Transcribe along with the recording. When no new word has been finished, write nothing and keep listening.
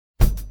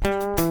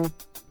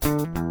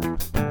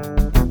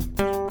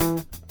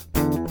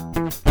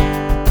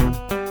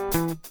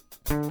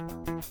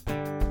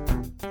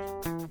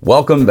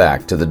Welcome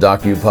back to the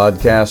Docu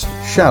Podcast,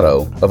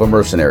 Shadow of a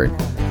Mercenary.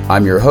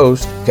 I'm your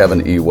host,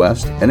 Kevin E.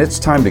 West, and it's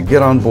time to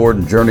get on board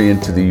and journey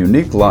into the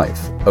unique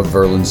life of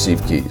Verlin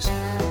Siefkes,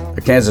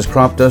 a Kansas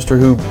crop duster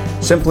who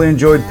simply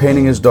enjoyed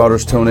painting his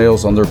daughter's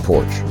toenails on their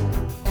porch.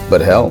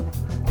 But hell,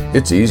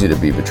 it's easy to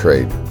be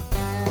betrayed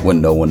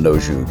when no one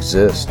knows you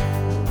exist.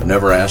 I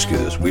never asked you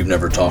this. We've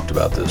never talked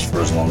about this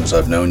for as long as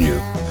I've known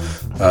you.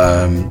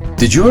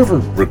 Did you ever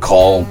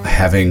recall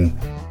having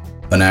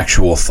an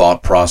actual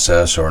thought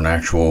process or an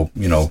actual,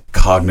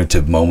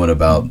 cognitive moment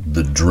about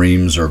the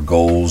dreams or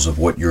goals of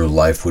what your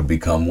life would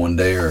become one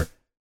day? Or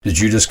did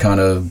you just kind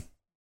of,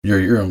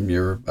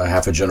 you're a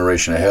half a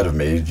generation ahead of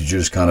me, did you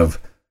just kind of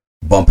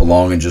bump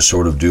along and just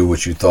sort of do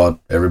what you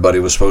thought everybody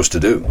was supposed to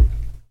do?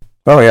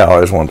 Oh yeah, I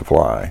always wanted to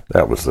fly.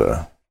 That was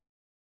the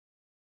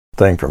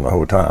thing from the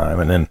whole time.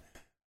 And then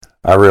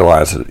I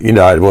realized that,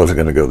 I wasn't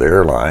going to go the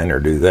airline or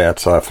do that,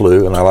 so I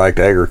flew, and I liked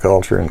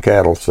agriculture and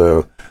cattle,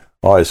 so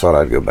I always thought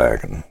I'd go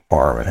back and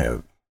farm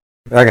and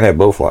I can have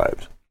both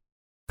lives.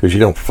 Because you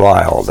don't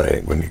fly all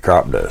day when you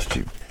crop dust.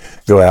 You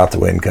go out, the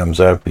wind comes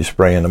up, you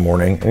spray in the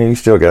morning, and you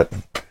still got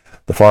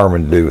the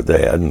farming to do with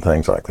that and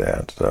things like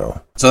that. So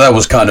that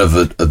was kind of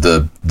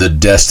the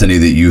destiny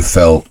that you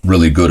felt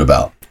really good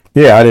about.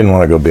 Yeah, I didn't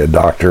want to go be a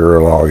doctor or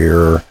a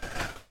lawyer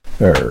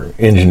or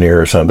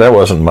engineer or something. That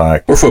wasn't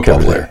my... Or football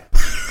player.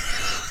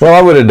 Well,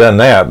 I would have done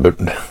that, but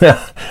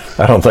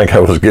I don't think I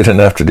was good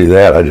enough to do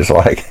that. I just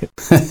like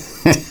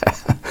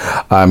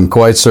it. I'm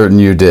quite certain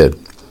you did.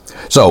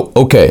 So,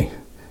 okay,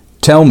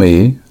 tell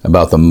me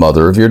about the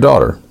mother of your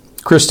daughter,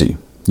 Christy.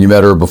 You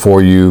met her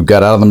before you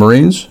got out of the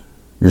Marines?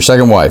 Your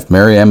second wife,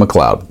 Mary Ann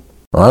McLeod.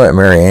 Well, I met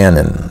Mary Ann,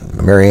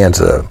 and Mary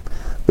Ann's a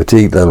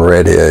petite little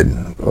redhead,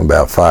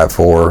 about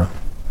 5'4",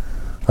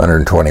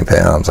 120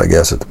 pounds, I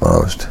guess, at the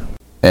most.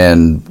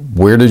 And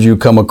where did you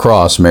come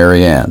across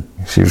Mary Ann?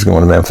 She was going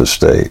to Memphis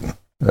State.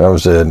 I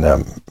was in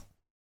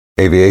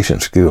aviation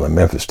school in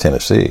Memphis,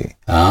 Tennessee.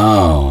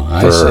 Oh,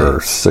 I see. For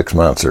 6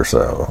 months or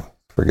so.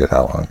 Forget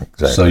how long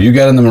exactly. So you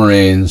got in the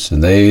Marines,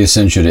 and they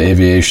sent you to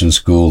aviation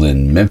school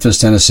in Memphis,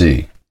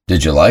 Tennessee.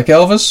 Did you like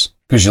Elvis?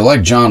 Because you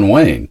like John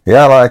Wayne.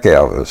 Yeah, I like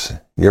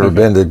Elvis. You ever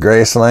been to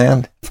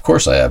Graceland? Of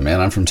course I have, man.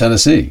 I'm from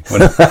Tennessee.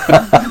 What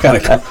kind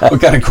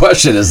of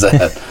question is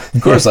that?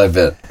 Of course I've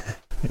been.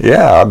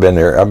 Yeah, I've been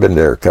there. I've been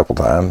there a couple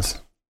times.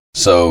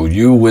 So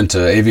you went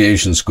to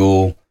aviation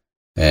school,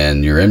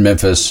 and you're in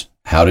Memphis.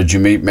 How did you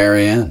meet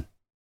Mary Ann?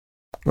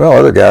 Well,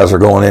 other guys were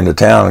going into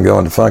town and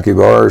going to funky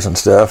bars and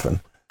stuff, and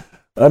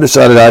I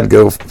decided I'd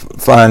go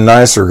find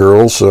nicer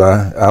girls, so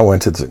I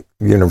went to the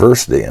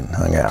university and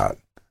hung out.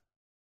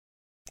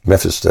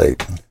 Memphis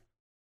State.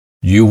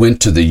 You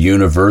went to the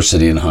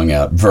university and hung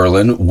out.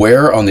 Verlin,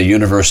 where on the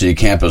university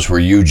campus were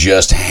you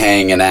just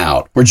hanging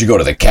out? Where'd you go,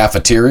 to the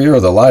cafeteria or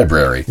the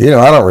library?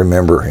 I don't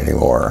remember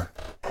anymore.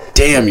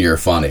 Damn, you're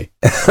funny.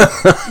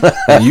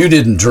 And you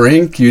didn't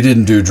drink, you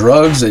didn't do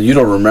drugs, and you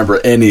don't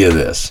remember any of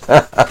this.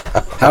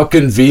 How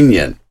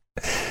convenient.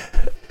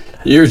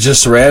 You're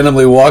just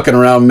randomly walking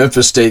around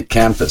Memphis State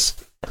campus.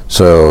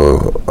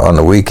 So on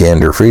the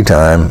weekend or free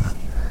time,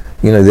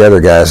 the other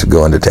guys would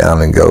go into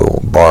town and go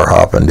bar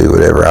hop and do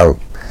whatever.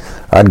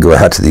 I'd go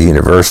out to the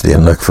university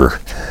and look for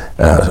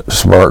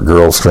smart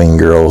girls, clean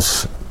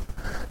girls,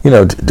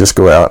 just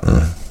go out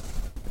and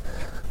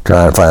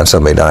try and find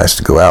somebody nice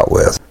to go out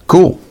with.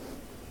 Cool.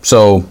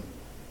 So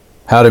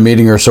how did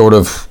meeting her sort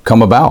of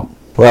come about?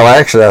 Well,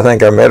 actually, I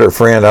think I met her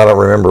friend. I don't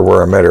remember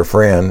where I met her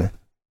friend.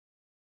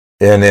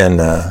 And then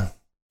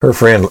her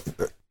friend,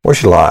 well,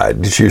 she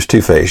lied. She was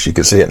two-faced. You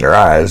could see it in her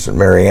eyes. And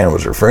Mary Ann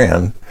was her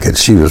friend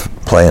because she was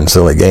playing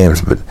silly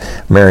games, but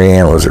Mary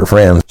Ann was her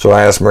friend. So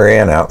I asked Mary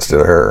Ann out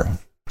instead of her.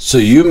 So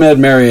you met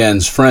Mary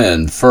Ann's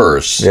friend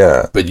first.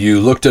 Yeah. But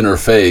you looked in her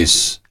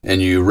face and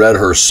you read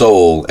her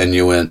soul and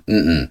you went,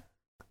 mm-mm.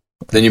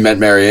 Then you met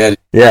Mary Ann.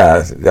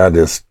 Yeah, I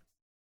just...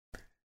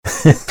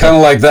 kind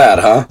of like that,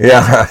 huh?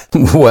 Yeah.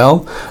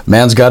 Well,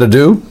 man's got to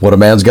do what a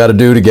man's got to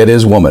do to get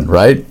his woman,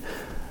 right?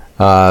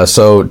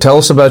 So tell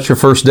us about your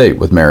first date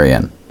with Mary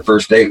Ann. The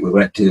first date, we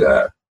went to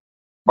a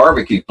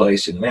barbecue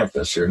place in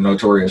Memphis. They're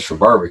notorious for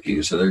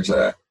barbecue. So there's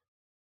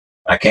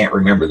I can't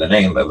remember the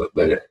name of it,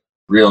 but a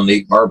real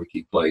neat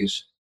barbecue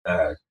place,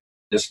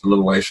 just a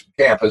little ways from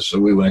campus. So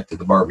we went to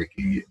the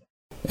barbecue.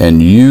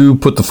 And you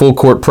put the full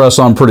court press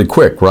on pretty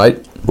quick,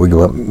 right? We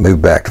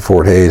moved back to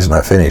Fort Hays and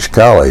I finished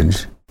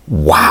college.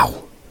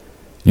 Wow.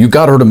 You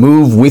got her to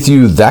move with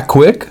you that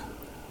quick?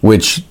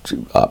 Which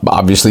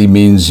obviously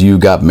means you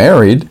got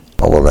married.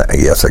 Oh, well,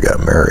 yes, I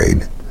got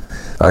married.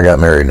 I got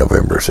married in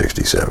November of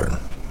 67.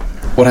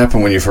 What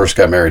happened when you first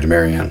got married to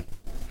Mary Ann?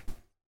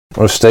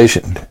 I was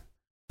stationed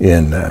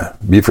in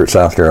Beaufort,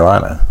 South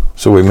Carolina.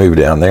 So we moved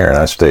down there, and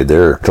I stayed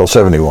there till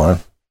 71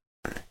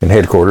 in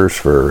headquarters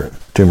for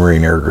 2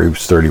 Marine Air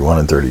Groups, 31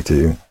 and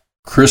 32.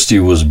 Christy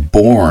was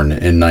born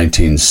in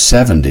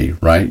 1970,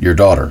 right? Your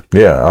daughter?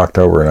 Yeah,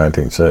 October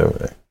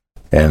 1970.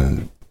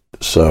 And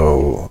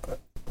so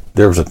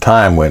there was a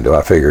time window.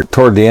 I figured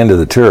toward the end of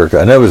the tour,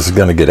 I knew it was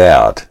going to get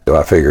out. So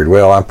I figured,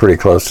 well, I'm pretty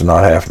close to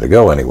not having to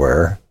go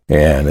anywhere,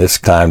 and it's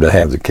time to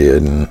have the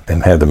kid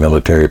and have the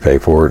military pay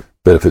for it.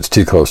 But if it's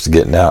too close to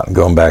getting out and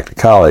going back to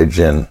college,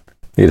 then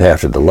you'd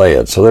have to delay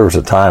it. So there was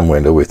a time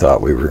window we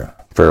thought we were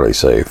fairly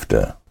safe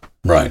to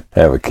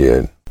have a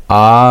kid.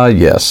 Ah,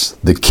 yes,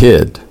 the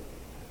kid.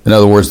 In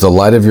other words, the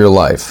light of your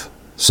life.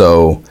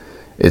 So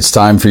it's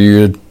time for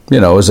you,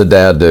 as a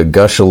dad, to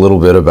gush a little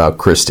bit about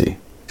Christy.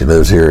 She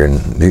lives here in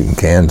Newton,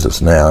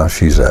 Kansas now.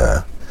 She's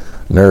a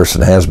nurse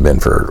and has been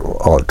for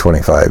all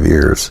 25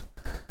 years.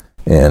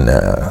 And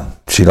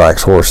she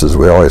likes horses.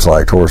 We always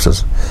liked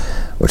horses.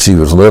 When she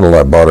was little,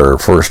 I bought her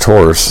first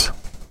horse.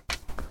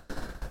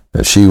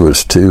 And she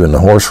was 2 and the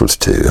horse was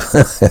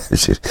 2.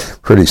 She's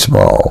pretty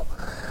small.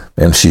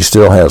 And she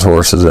still has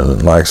horses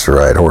and likes to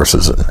ride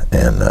horses.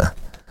 And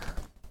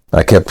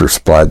I kept her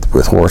supplied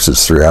with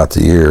horses throughout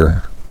the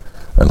year.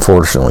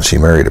 Unfortunately, she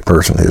married a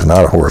person who's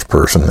not a horse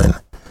person, and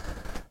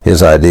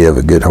his idea of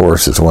a good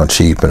horse is one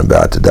cheap and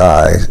about to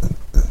die,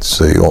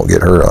 so you won't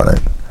get hurt on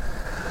it.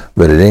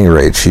 But at any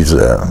rate, she's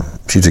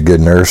a good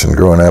nurse, and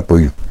growing up,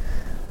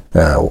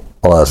 while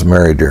I was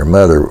married to her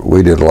mother,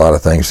 we did a lot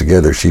of things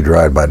together. She'd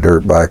ride my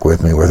dirt bike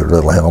with me with her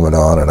little helmet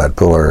on, and I'd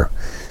pull her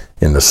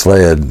in the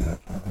sled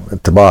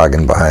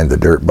toboggan behind the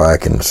dirt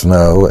bike in the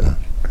snow, and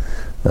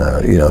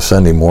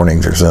Sunday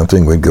mornings or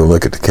something, we'd go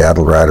look at the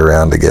cattle, ride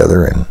around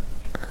together, and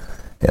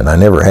I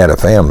never had a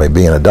family,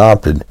 being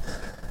adopted,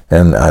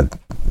 and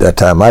that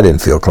time I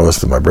didn't feel close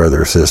to my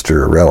brother or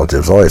sister or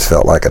relatives. I always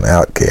felt like an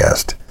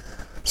outcast.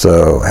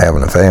 So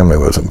having a family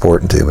was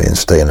important to me, and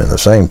staying in the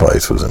same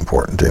place was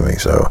important to me.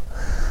 So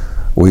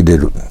we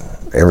did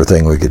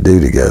everything we could do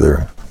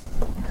together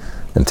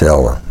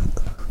until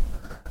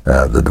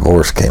the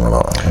divorce came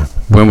along.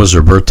 When was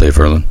her birthday,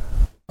 Verlin?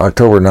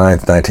 October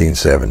 9th,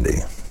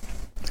 1970.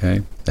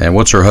 Okay. And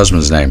what's her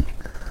husband's name?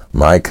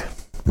 Mike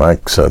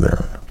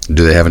Southern.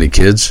 Do they have any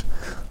kids?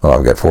 Well,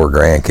 I've got 4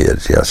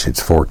 grandkids. Yes,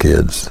 it's 4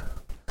 kids.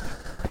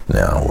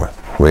 Now,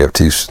 we have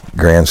 2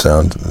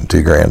 grandsons and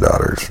 2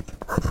 granddaughters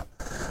from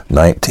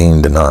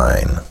 19 to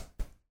 9.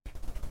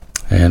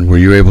 And were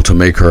you able to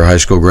make her high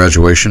school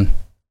graduation?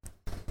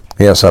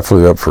 Yes, I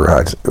flew up for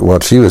well,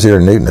 she was here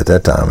in Newton at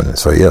that time, and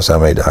so yes, I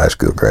made the high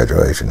school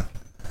graduation.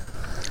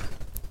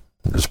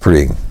 It was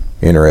pretty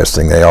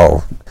interesting. They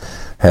all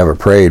have a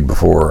parade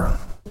before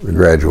the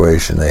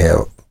graduation. They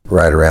have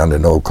ride around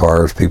in old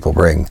cars. People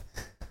bring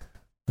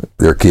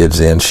their kids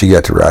in. She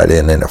got to ride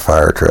in a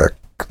fire truck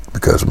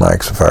because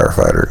Mike's a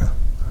firefighter.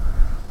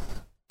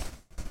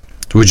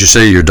 Would you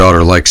say your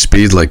daughter likes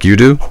speed like you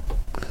do?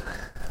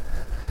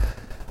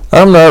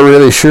 I'm not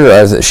really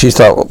sure. She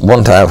thought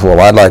one time, well,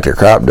 I'd like to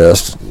crop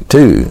dust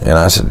too. And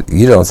I said,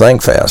 you don't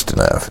think fast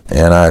enough.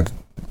 And I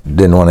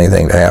didn't want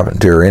anything to happen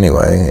to her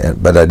anyway.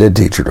 But I did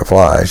teach her to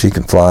fly. She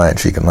can fly and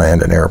she can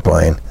land an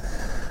airplane.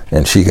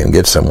 And she can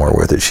get somewhere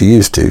with it. She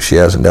used to. She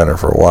hasn't done it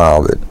for a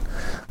while, but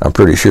I'm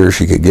pretty sure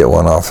she could get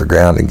one off the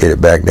ground and get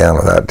it back down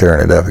without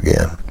tearing it up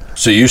again.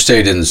 So you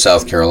stayed in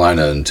South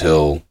Carolina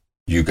until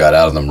you got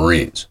out of the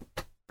Marines?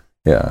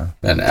 Yeah.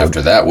 And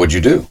after that, what'd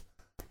you do?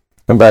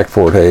 Went back to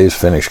Fort Hays,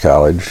 finished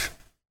college.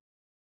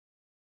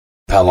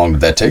 How long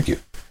did that take you?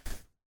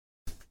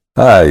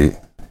 A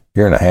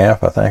year and a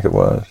half, I think it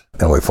was.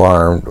 And we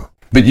farmed.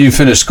 But you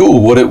finished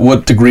school.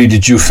 What degree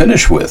did you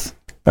finish with?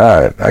 All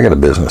right, I got a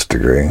business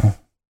degree.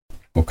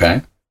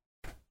 Okay.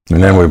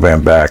 And then we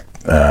went back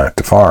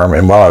to farm.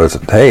 And while I was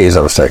at Hays,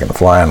 I was taking the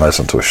flying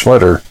lessons with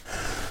Schlitter.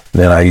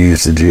 Then I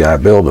used the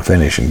GI Bill to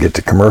finish and get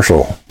the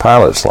commercial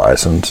pilot's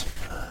license.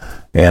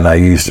 And I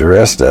used the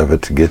rest of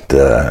it to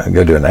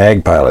go to an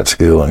ag pilot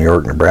school in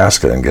York,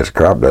 Nebraska, and get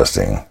crop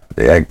dusting,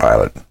 the ag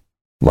pilot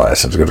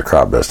license, go to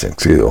crop dusting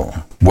school.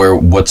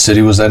 What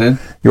city was that in?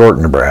 York,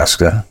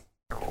 Nebraska.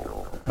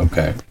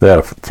 Okay. They had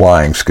a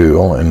flying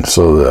school, and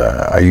so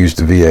I used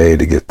the VA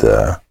to get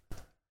the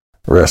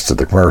rest of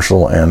the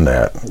commercial and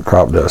that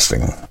crop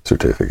dusting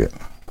certificate.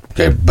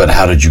 Okay, but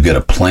how did you get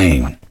a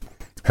plane?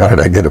 How did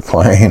I get a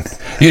plane?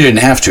 You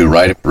didn't have to,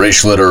 right? Ray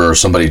Schlitter or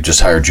somebody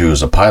just hired you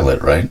as a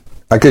pilot, right?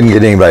 I couldn't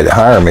get anybody to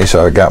hire me,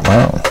 so I got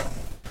my own.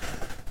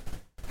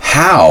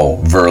 How,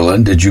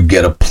 Verlin, did you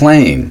get a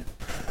plane?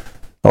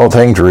 Well,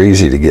 things were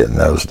easy to get in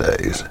those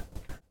days.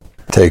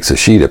 It takes a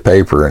sheet of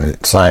paper and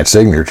a signed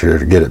signature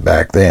to get it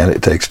back then.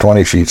 It takes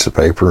 20 sheets of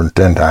paper and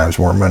 10 times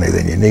more money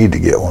than you need to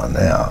get one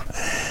now.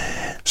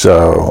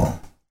 So,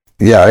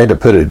 yeah, I had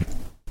to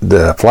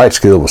the flight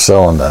school was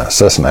selling the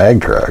Cessna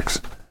Ag trucks.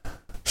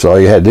 So all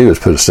you had to do was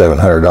put a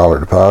 $700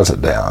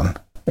 deposit down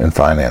and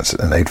finance it,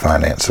 and they'd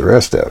finance the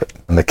rest of it.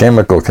 And the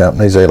chemical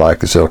companies, they like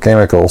to sell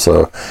chemicals,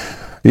 so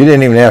you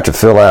didn't even have to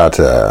fill out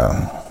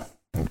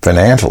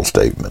financial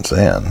statements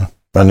then.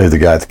 I knew the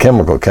guy at the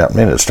chemical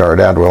company, and it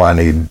started out, well, I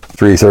need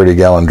 3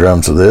 30-gallon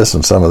drums of this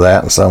and some of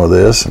that and some of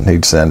this, and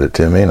he'd send it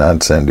to me, and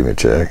I'd send him a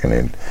check,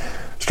 and he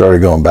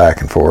started going back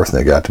and forth,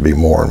 and it got to be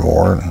more and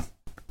more. And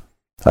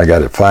I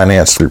got it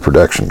financed through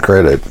production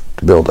credit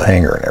to build the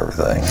hangar and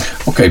everything.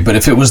 Okay, but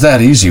if it was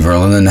that easy,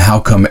 Verlin, then how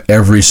come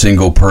every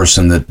single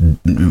person that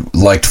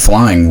liked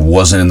flying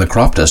wasn't in the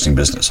crop dusting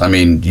business? I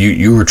mean,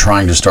 you were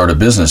trying to start a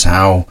business.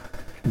 How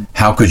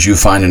could you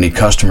find any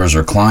customers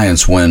or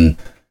clients when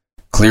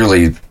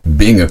clearly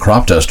being a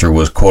crop duster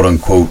was quote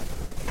unquote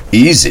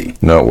easy?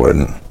 No, it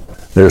wouldn't.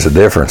 There's a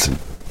difference.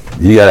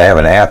 You got to have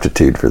an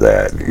aptitude for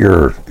that.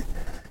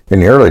 In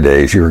the early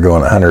days, you were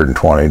going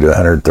 120 to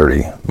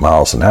 130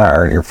 miles an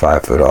hour, and you're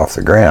 5 foot off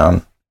the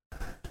ground,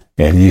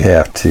 and you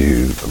have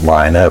to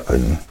line up,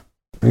 and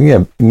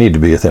you need to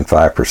be within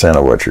 5%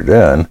 of what you're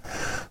doing.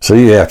 So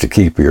you have to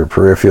keep your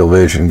peripheral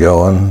vision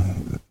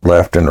going,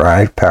 left and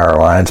right, power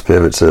lines,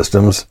 pivot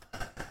systems.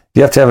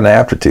 You have to have an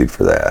aptitude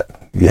for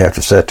that. You have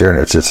to sit there, and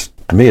it's just,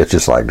 to me, it's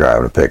just like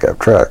driving a pickup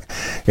truck.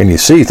 And you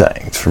see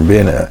things. From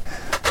being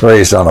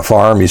raised on a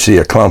farm, you see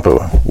a clump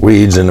of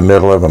weeds in the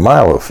middle of a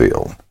milo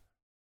field.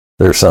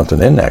 There's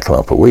something in that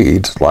clump of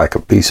weeds, like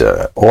a piece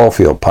of oil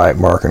field pipe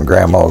marking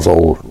grandma's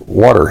old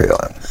water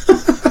hilling.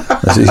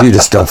 You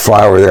just don't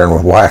fly over there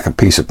and whack a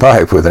piece of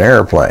pipe with an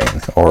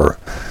airplane. Or,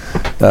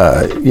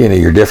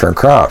 your different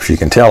crops. You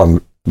can tell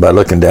them by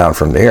looking down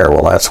from the air.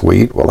 Well, that's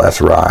wheat. Well,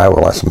 that's rye.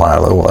 Well, that's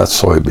milo. Well,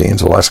 that's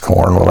soybeans. Well, that's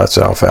corn. Well, that's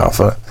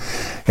alfalfa.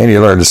 And you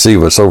learn to see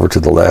what's over to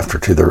the left or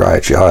to the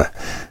right.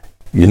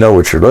 You know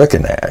what you're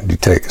looking at. You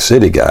take a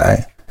city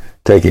guy,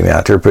 take him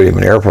out there, put him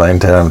in an airplane,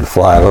 tell him to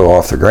fly low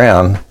off the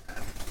ground.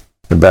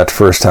 About the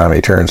first time he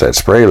turns that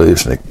spray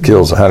loose and it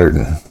kills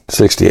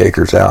 160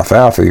 acres of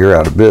alfalfa, you're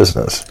out of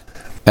business.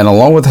 And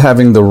along with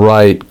having the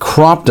right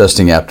crop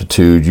dusting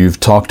aptitude, you've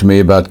talked to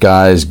me about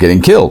guys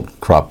getting killed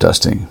crop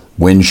dusting,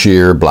 wind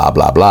shear, blah,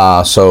 blah,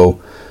 blah.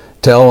 So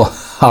tell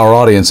our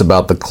audience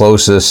about the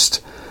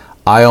closest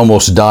I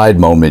almost died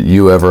moment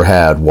you ever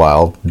had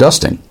while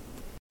dusting.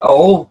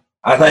 Oh,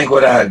 I think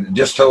what I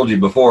just told you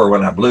before,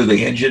 when I blew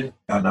the engine,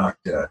 I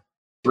knocked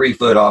 3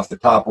 foot off the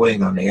top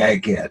wing on the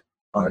Ag Cat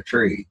on a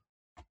tree.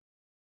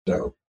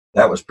 So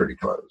that was pretty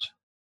close.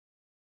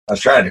 I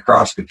was trying to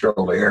cross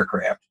control the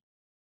aircraft.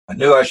 I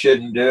knew I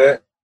shouldn't do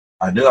it.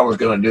 I knew I was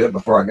going to do it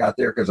before I got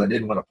there because I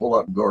didn't want to pull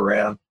up and go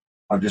around.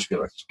 I'm just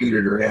going to scoot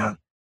it around.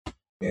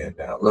 And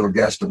a little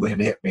gust of wind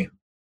hit me,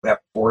 about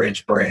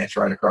 4-inch branch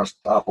right across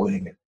the top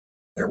wing. And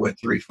there went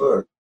 3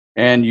 foot.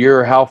 And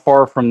you're how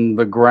far from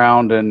the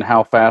ground, and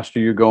how fast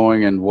are you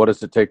going, and what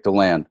does it take to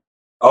land?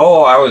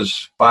 Oh, I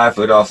was 5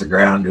 foot off the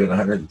ground doing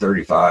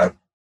 135.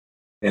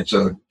 And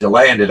so to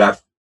land it,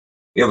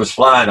 it was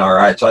flying all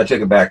right, so I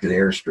took it back to the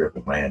airstrip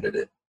and landed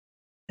it.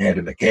 I had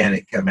a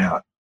mechanic come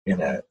out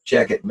and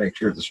check it and make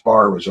sure the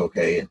spar was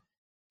okay and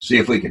see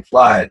if we could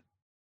fly it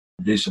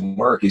and do some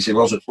work. He said,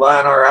 well, is it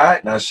flying all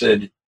right? And I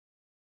said,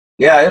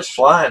 yeah, it's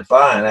flying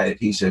fine.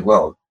 He said,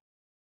 well,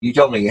 you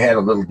told me you had a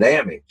little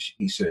damage.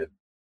 He said,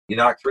 you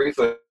knocked 3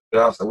 foot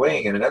off the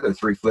wing and another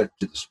 3 foot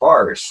to the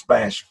spar is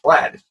smashed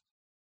flat.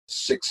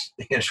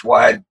 6-inch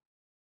wide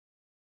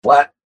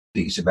flat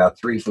piece, about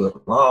 3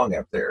 foot long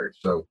up there.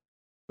 So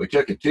we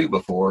took a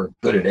 2x4,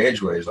 put it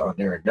edgeways on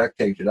there, and duct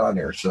taped it on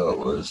there so it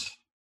was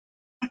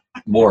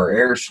more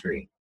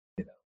airstream,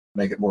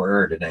 make it more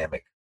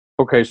aerodynamic.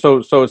 Okay, so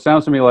it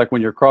sounds to me like when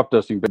you're crop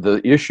dusting, but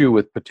the issue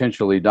with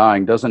potentially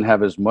dying doesn't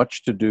have as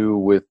much to do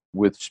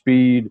with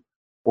speed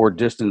or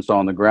distance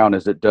on the ground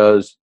as it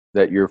does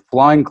that you're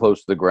flying close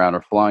to the ground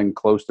or flying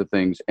close to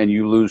things and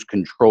you lose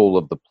control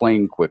of the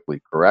plane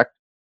quickly, correct?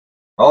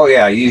 Oh,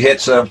 yeah, you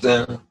hit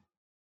something,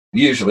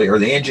 usually, or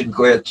the engine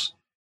quits,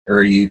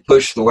 or you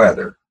push the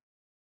weather.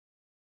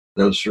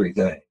 Those 3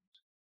 things.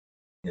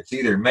 It's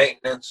either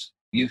maintenance,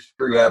 you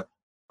screw up,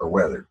 or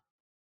weather.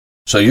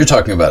 So you're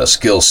talking about a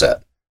skill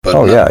set.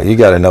 But yeah, you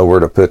got to know where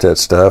to put that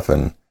stuff,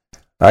 and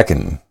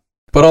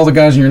But all the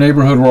guys in your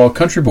neighborhood were all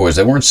country boys.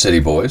 They weren't city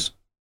boys.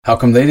 How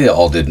come they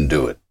all didn't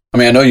do it? I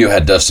mean, I know you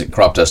had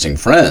crop dusting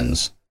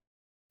friends,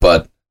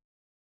 but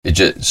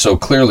so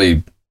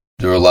clearly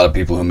there were a lot of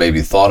people who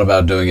maybe thought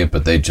about doing it,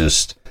 but they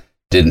just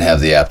didn't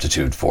have the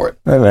aptitude for it.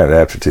 I didn't have the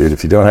aptitude.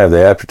 If you don't have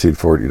the aptitude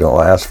for it, you don't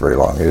last very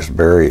long. You just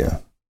bury you.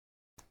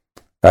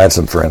 I had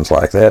some friends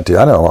like that, too.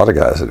 I know a lot of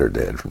guys that are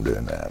dead from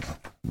doing that.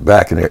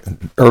 Back in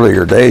the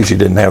earlier days, you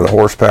didn't have the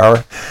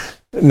horsepower.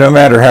 No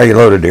matter how you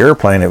loaded the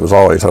airplane, it was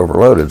always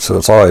overloaded, so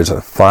it's always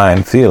a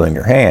fine feel in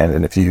your hand.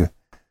 And if you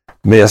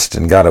missed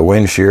and got a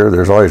wind shear,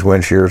 there's always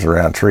wind shears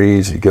around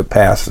trees. You get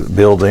past the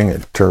building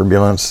and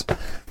turbulence.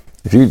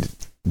 If you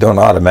don't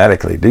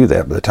automatically do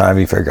that, by the time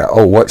you figure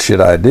out, what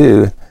should I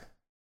do?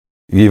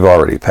 You've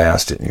already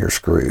passed it and you're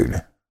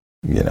screwed.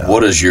 What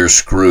does you're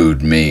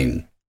screwed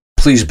mean?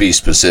 Please be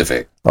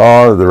specific.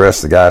 Oh, the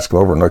rest of the guys come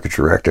over and look at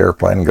your wrecked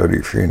airplane and go to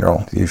your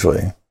funeral,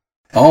 usually.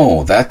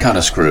 Oh, that kind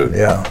of screwed.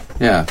 Yeah.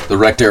 Yeah, the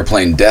wrecked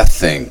airplane death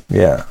thing.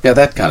 Yeah. Yeah,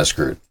 that kind of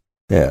screwed.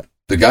 Yeah.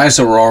 The guys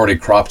that were already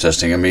crop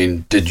dusting, I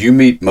mean, did you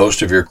meet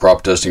most of your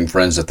crop dusting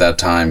friends at that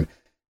time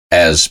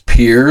as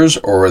peers,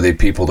 or were they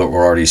people that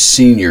were already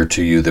senior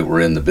to you that were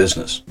in the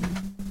business?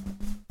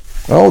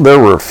 Oh, there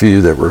were a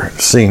few that were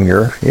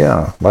senior,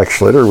 yeah. Mike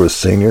Schlitter was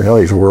senior. Hell,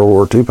 he's a World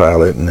War II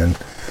pilot, and then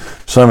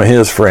some of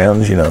his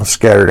friends,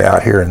 scattered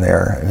out here and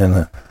there. And then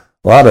a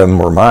lot of them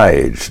were my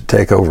age,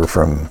 take over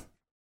from,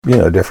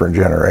 different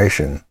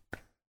generation.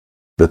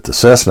 But the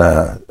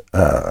Cessnas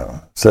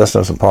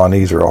and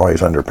Pawnees are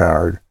always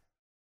underpowered.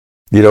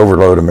 You'd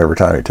overload them every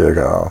time you took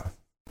off.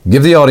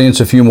 Give the audience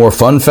a few more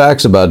fun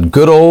facts about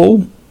good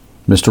old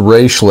Mr.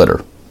 Ray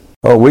Schlitter.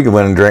 Oh, we could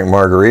win and drink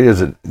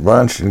margaritas at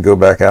lunch and go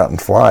back out and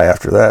fly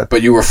after that.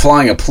 But you were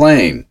flying a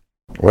plane.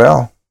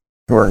 Well,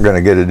 you weren't going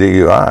to get a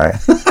DUI.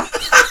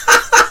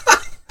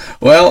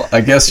 Well, I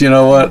guess you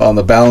know what? On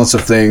the balance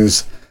of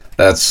things,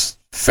 that's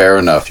fair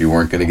enough. You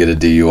weren't going to get a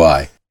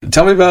DUI.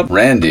 Tell me about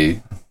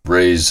Randy,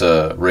 Ray's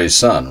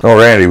son. Oh,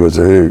 Randy was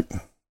a hoot.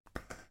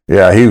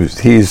 Yeah,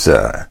 he's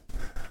the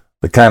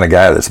kind of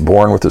guy that's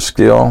born with a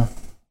skill,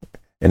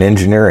 an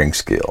engineering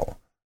skill,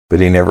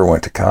 but he never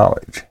went to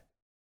college.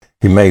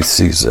 He makes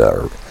these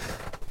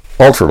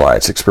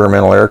ultralights,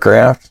 experimental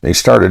aircraft. He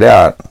started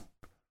out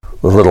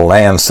with little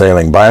land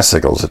sailing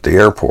bicycles at the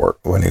airport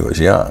when he was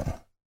young.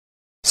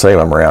 Sail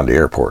them around the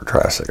airport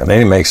tricycle. And then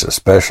he makes a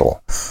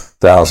special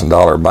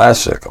 $1,000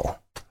 bicycle.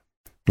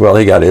 Well,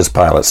 he got his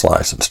pilot's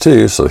license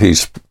too, so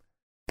he's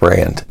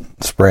spraying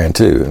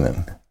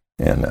too.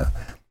 And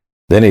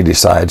then he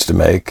decides to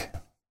make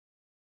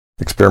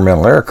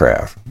experimental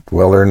aircraft.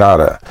 Well, they're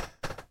not a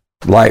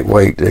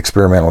lightweight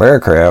experimental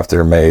aircraft.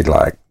 They're made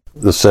like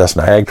the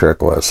Cessna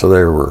Agtrak was, so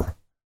they were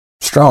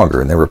stronger,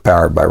 and they were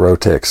powered by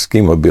Rotex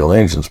ski mobile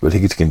engines, but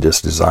he can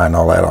just design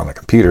all that on a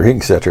computer. He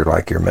can sit there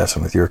like you're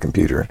messing with your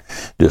computer and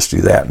just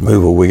do that and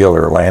move a wheel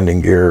or a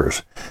landing gear or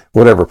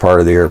whatever part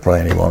of the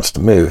airplane he wants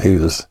to move.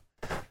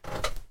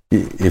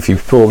 If you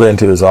pulled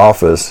into his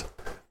office,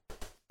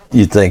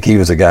 you'd think he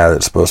was a guy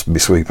that's supposed to be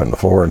sweeping the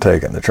floor and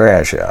taking the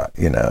trash out,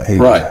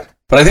 Right.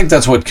 But I think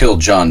that's what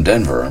killed John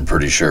Denver, I'm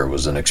pretty sure,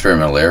 was an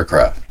experimental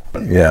aircraft.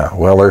 Yeah,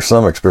 well, there's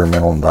some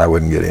experimental that I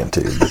wouldn't get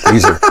into,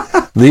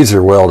 but these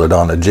are welded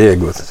on a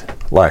jig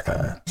with like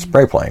a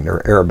spray plane.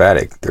 They're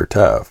aerobatic. They're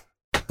tough.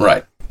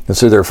 Right. And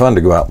so they're fun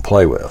to go out and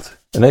play with.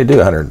 And they do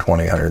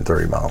 120,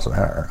 130 miles an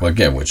hour. Well,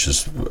 again, which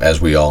is, as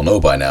we all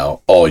know by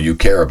now, all you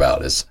care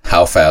about is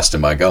how fast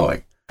am I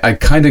going? I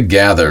kind of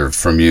gather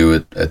from you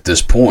at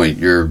this point,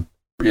 you're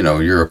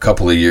a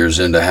couple of years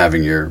into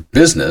having your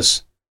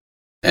business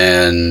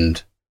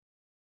and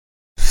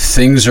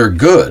things are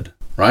good.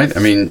 Right?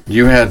 I mean,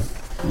 you had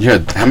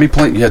how many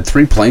planes? You had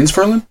 3 planes,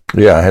 Verlin?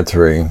 Yeah, I had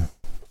 3.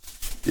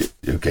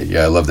 Okay,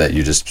 yeah, I love that.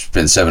 You just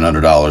spent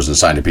 $700 and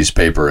signed a piece of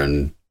paper,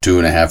 and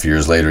 2.5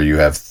 years later, you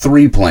have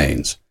 3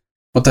 planes.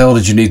 What the hell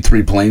did you need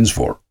 3 planes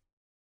for?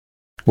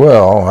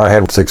 Well, I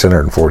had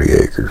 640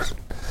 acres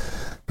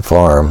to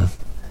farm,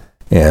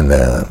 and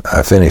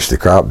I finished the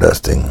crop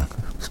dusting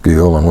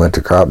school and went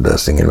to crop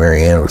dusting, and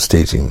Mary Ann was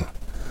teaching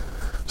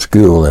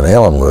school in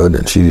Ellenwood,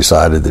 and she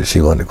decided that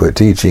she wanted to quit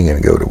teaching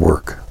and go to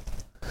work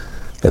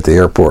at the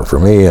airport for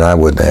me, and I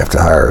wouldn't have to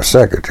hire a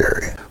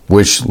secretary.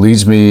 Which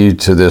leads me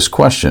to this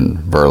question,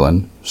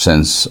 Verlin.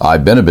 Since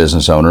I've been a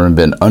business owner and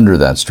been under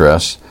that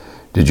stress,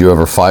 did you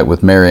ever fight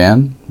with Mary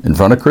Ann in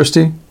front of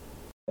Christy?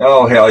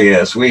 Oh, hell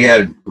yes. We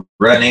had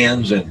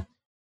run-ins, and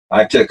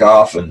I took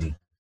off, and,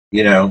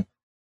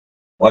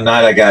 one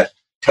night I got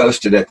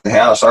toasted at the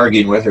house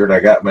arguing with her, and I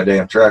got my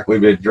damn truck.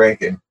 We'd been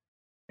drinking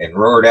and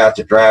roared out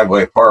the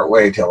driveway part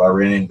way till I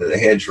ran into the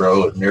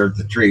hedgerow, and there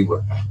the tree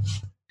was.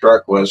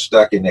 Truck was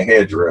stuck in the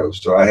hedgerow,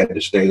 so I had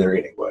to stay there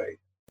anyway.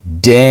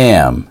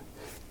 Damn.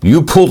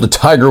 You pulled a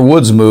Tiger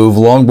Woods move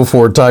long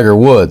before Tiger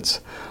Woods.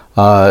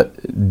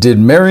 Did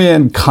Mary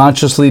Ann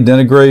consciously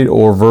denigrate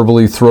or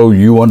verbally throw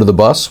you under the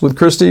bus with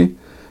Christy?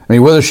 I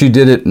mean, whether she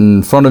did it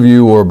in front of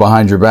you or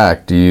behind your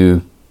back, do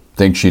you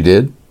think she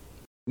did?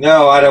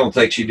 No, I don't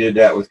think she did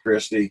that with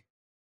Christy.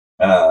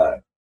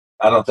 I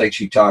don't think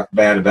she talked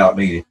bad about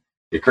me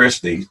to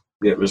Christy.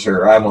 It was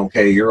her "I'm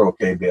okay, you're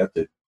okay" bit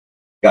that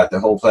got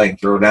the whole thing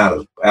thrown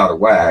out of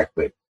whack.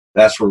 But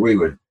that's where we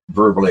would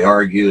verbally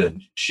argue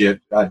and shit.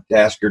 I'd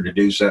ask her to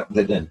do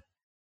something, and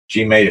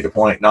she made it a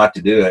point not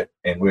to do it.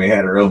 And we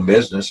had our own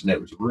business, and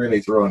it was really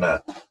throwing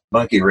a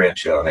monkey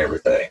wrench on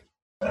everything.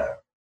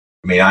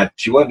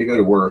 She wanted to go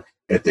to work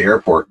at the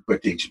airport and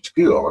quit teaching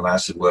school. And I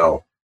said,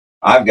 well,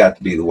 I've got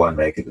to be the one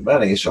making the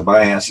money. So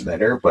my ass in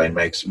that airplane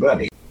makes the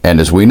money. And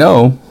as we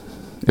know,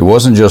 it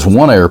wasn't just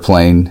one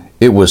airplane.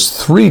 It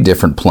was 3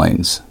 different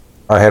planes.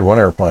 I had one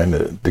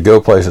airplane to go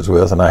places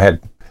with, and I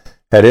had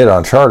it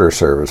on charter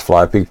service,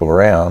 fly people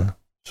around,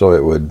 so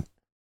it would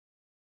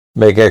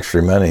make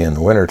extra money in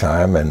the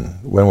wintertime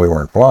and when we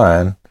weren't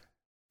flying,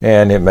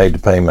 and it made the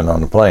payment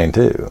on the plane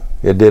too.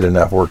 It did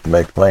enough work to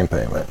make the plane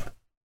payment.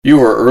 You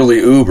were early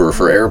Uber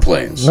for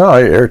airplanes. No,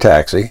 air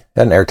taxi.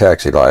 Had an air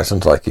taxi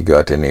license, like you go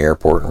out to any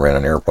airport and rent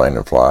an airplane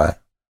and fly.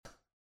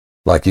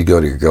 Like you go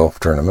to your golf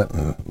tournament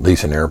and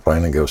lease an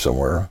airplane and go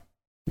somewhere.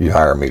 You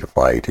hire me to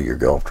fly you to your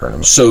golf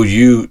tournament. So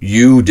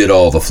you did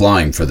all the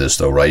flying for this,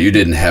 though, right? You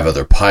didn't have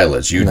other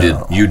pilots. You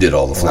did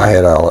all the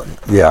flying.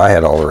 I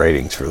had all the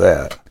ratings for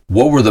that.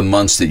 What were the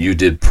months that you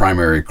did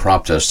primary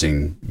crop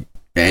dusting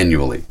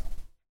annually?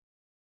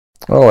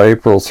 Oh,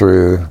 April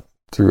through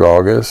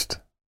August,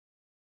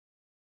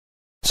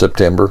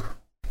 September.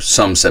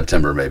 some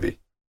September maybe.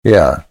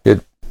 Yeah,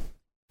 it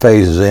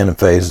phases in and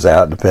phases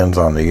out. Depends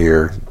on the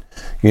year.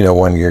 You know,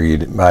 one year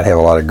you might have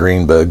a lot of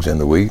green bugs in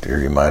the wheat, or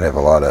you might have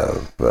a lot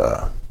of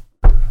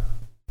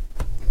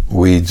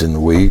weeds in the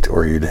wheat,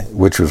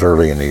 which was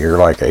early in the year,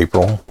 like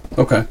April.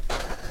 Okay.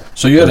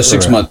 So you had a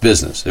 6-month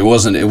business. It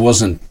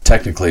wasn't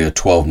technically a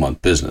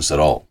 12-month business at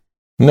all.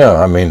 No,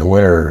 I mean, the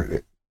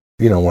winter,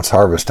 once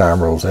harvest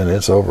time rolls in,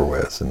 it's over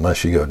with,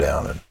 unless you go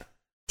down and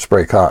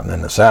spray cotton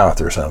in the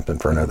south or something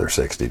for another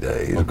 60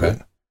 days. Okay.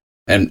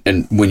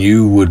 And when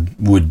you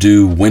would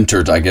do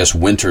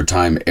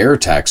wintertime air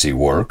taxi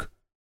work,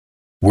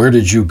 where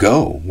did you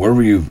go? Where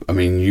were you? I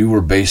mean, you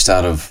were based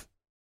out of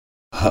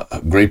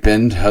Grape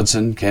Bend,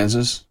 Hudson,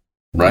 Kansas,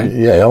 right?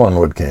 Yeah,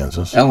 Ellenwood,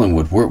 Kansas.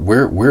 Ellenwood.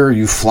 Where are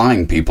you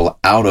flying people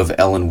out of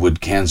Ellenwood,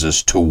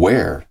 Kansas to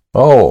where?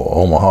 Oh,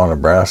 Omaha,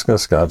 Nebraska,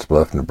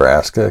 Scottsbluff,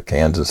 Nebraska,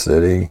 Kansas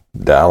City,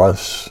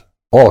 Dallas,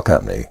 oil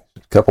company, a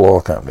couple oil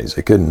companies.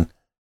 They couldn't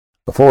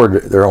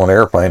afford their own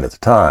airplane at the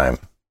time.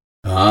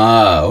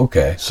 Ah,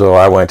 okay. So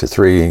I went to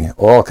 3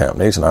 oil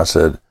companies and I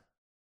said,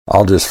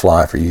 I'll just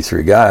fly for you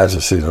 3 guys.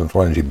 As soon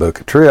as you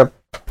book a trip,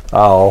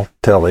 I'll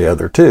tell the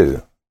other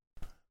 2.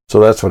 So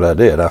that's what I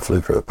did. I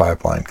flew for the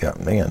pipeline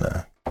company and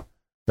a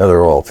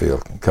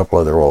couple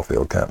other oil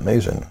field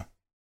companies. And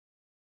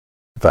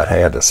if I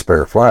had a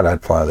spare flight,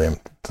 I'd fly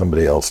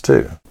somebody else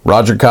too.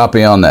 Roger,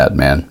 copy on that,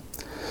 man.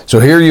 So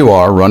here you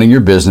are running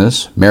your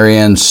business.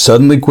 Marianne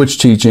suddenly quits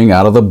teaching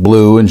out of the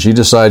blue and she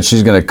decides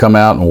she's going to come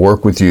out and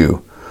work with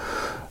you.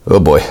 Oh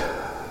boy,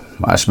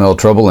 I smell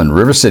trouble in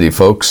River City,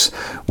 folks,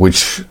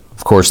 which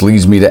of course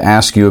leads me to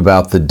ask you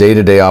about the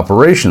day-to-day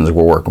operations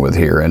we're working with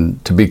here.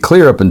 And to be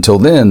clear, up until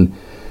then,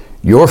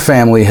 your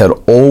family had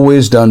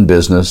always done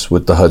business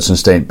with the Hudson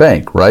State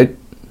Bank, right?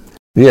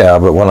 Yeah,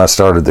 but when I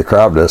started the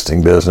crop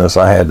dusting business,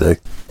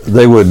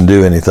 they wouldn't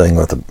do anything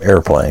with the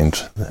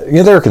airplanes.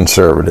 They're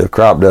conservative.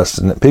 Crop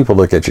dusting, people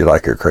look at you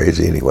like you're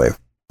crazy anyway.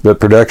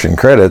 But Production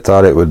Credit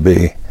thought it would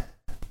be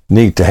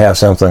neat to have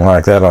something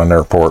like that on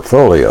their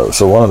portfolio.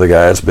 So one of the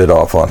guys bid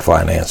off on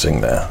financing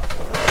the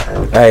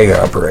ag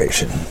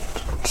operation.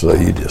 So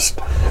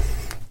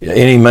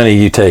any money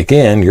you take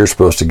in, you're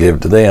supposed to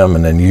give to them,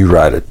 and then you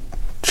write a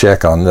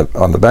check on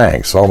the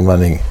banks. All the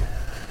money,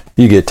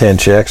 you get 10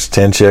 checks.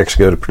 10 checks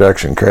go to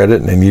Production Credit,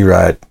 and then you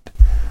write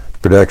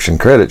production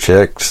credit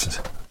checks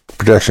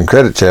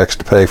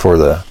to pay for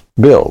the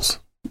bills.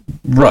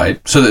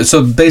 Right.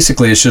 So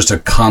basically, it's just a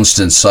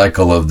constant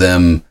cycle of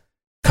them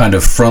kind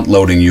of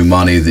front-loading you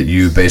money that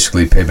you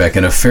basically pay back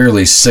in a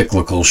fairly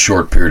cyclical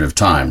short period of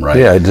time, right?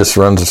 Yeah, it just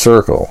runs a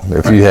circle.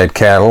 If you had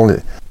cattle,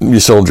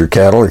 you sold your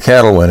cattle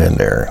went in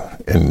there.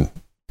 And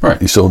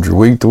you sold your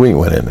wheat, the wheat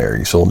went in there.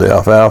 You sold the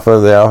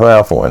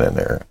alfalfa went in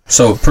there.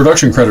 So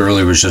Production Credit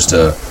really was just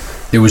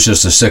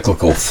a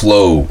cyclical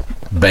flow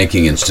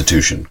banking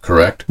institution,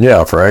 correct?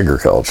 Yeah, for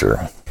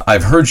agriculture.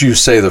 I've heard you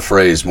say the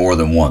phrase more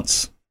than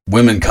once.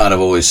 Women kind of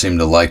always seemed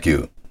to like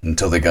you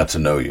until they got to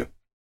know you.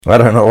 I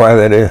don't know why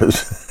that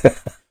is.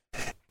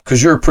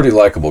 Because you're a pretty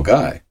likable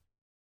guy.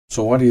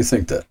 So why do you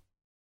think that?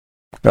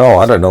 Oh,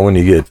 I don't know. When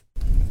you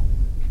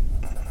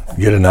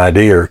get an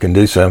idea or can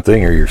do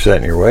something, or you're set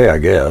in your way, I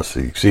guess.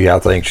 You see how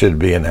things should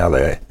be and how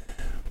they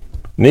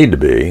need to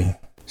be.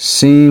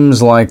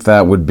 Seems like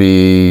that would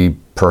be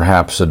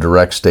perhaps a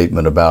direct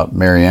statement about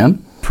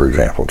Marianne. For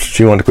example,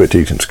 she wanted to quit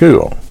teaching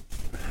school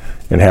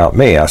and help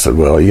me. I said,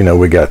 well,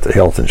 we got the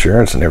health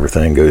insurance and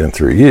everything going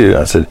through you.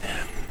 I said,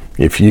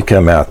 if you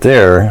come out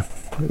there,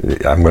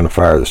 I'm going to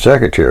fire the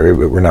secretary,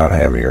 but we're not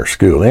having your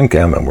school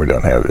income and we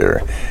don't have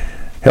their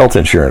health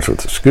insurance with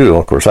the school.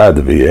 Of course, I had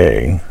the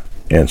VA.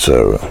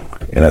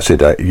 And I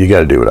said, you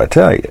got to do what I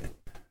tell you.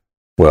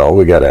 Well,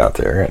 we got out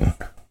there and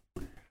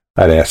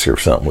I'd ask her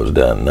if something was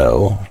done,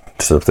 no.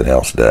 Something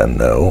else done,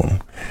 no.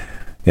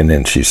 And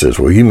then she says,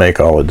 well, you make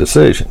all the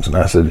decisions. And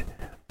I said,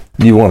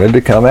 you wanted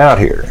to come out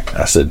here.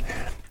 I said,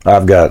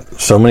 I've got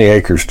so many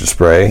acres to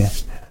spray.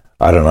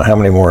 I don't know how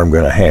many more I'm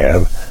going to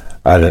have.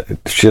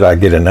 Should I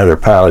get another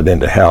pilot in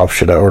to help?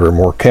 Should I order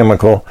more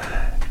chemical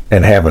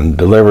and have them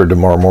delivered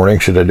tomorrow morning?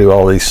 Should I do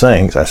all these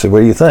things? I said,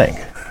 what do you think?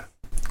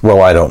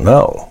 Well, I don't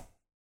know.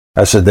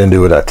 I said, then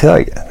do what I tell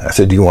you. I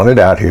said, you want it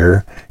out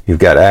here. You've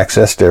got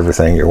access to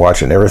everything. You're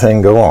watching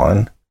everything go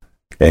on.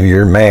 And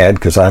you're mad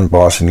because I'm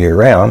bossing you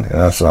around. And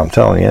that's what I'm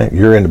telling you.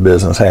 You're in the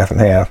business half and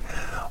half.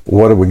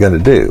 What are we going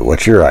to do?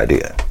 What's your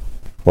idea?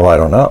 Well, I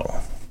don't know.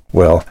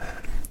 Well,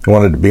 I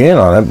wanted to be in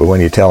on it, but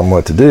when you tell them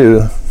what to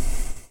do,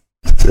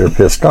 they're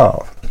pissed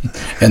off.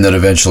 And then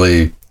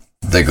eventually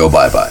they go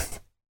bye-bye.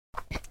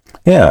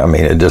 Yeah, I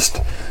mean, it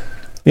just,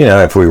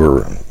 if we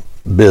were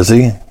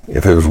busy,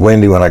 if it was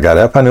windy when I got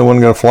up, I knew I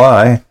wasn't going to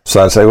fly.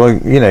 So I'd say, well,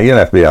 you don't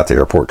have to be out the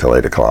airport till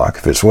 8 o'clock.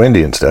 If it's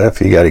windy and stuff,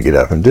 you got to get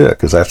up and do it,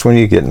 because that's when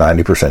you get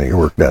 90% of your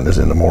work done is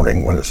in the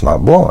morning when it's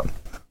not blowing.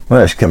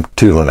 When I come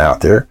tooling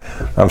out there,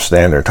 I'm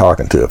standing there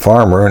talking to a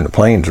farmer and the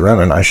plane's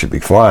running. I should be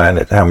flying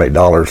at how many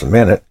dollars a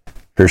minute.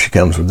 Here she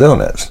comes with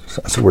donuts.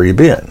 So I said, where you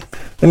been?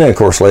 And then, of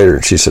course,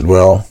 later she said,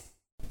 well,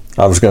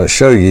 I was going to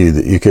show you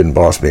that you couldn't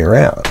boss me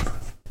around.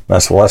 I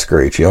said, well, that's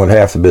great. You own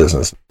half the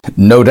business.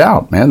 No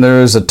doubt, man.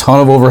 There is a ton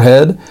of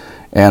overhead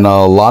and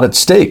a lot at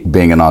stake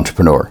being an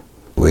entrepreneur.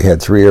 We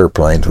had 3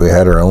 airplanes. We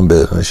had our own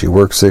business. You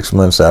worked 6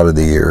 months out of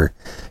the year.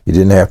 You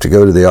didn't have to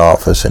go to the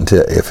office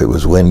until if it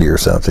was windy or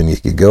something. You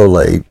could go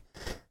late.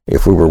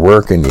 If we were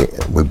working,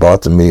 we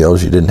bought the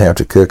meals. You didn't have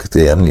to cook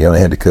then. You only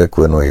had to cook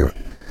when we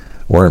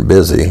weren't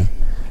busy.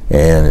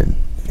 And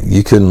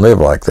you couldn't live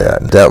like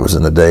that. That was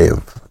in the day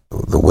of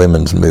the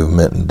women's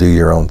movement and do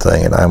your own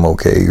thing, and I'm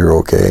okay, you're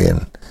okay,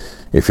 and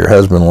if your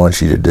husband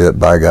wants you to do it,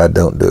 by God,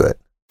 don't do it.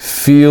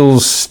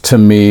 Feels to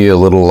me a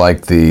little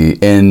like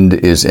the end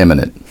is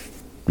imminent.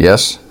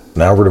 Yes?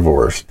 Now we're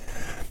divorced.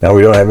 Now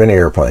we don't have any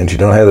airplanes. You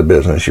don't have the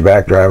business. You're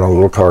back driving a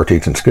little car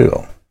teaching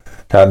school.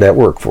 How'd that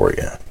work for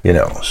you? You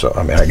know, so,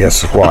 I mean, I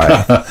guess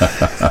why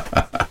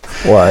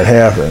it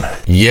happened.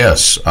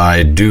 Yes,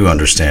 I do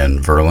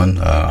understand,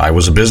 Verlin. I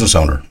was a business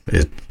owner.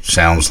 It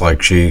sounds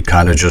like she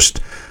kind of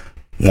just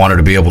wanted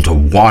to be able to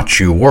watch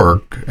you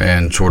work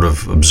and sort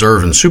of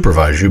observe and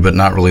supervise you, but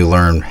not really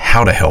learn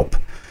how to help.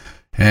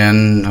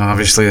 And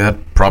obviously that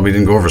probably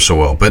didn't go over so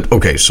well. But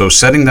okay, so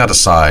setting that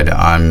aside,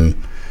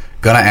 I'm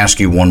going to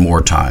ask you one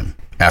more time.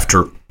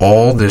 After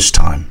all this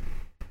time,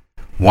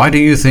 why do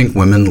you think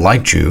women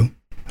liked you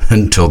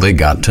until they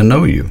got to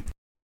know you?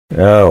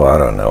 Oh, I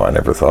don't know. I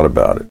never thought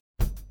about it.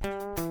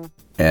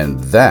 And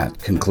that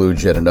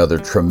concludes yet another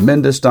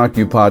tremendous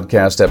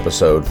docu-podcast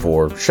episode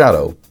for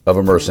Shadow of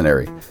a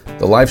Mercenary,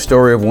 the life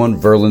story of one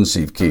Verlin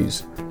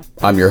Siefkes.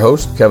 I'm your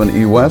host, Kevin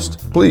E.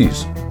 West.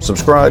 Please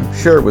subscribe,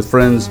 share it with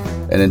friends,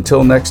 and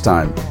until next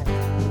time,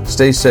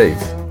 stay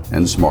safe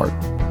and smart.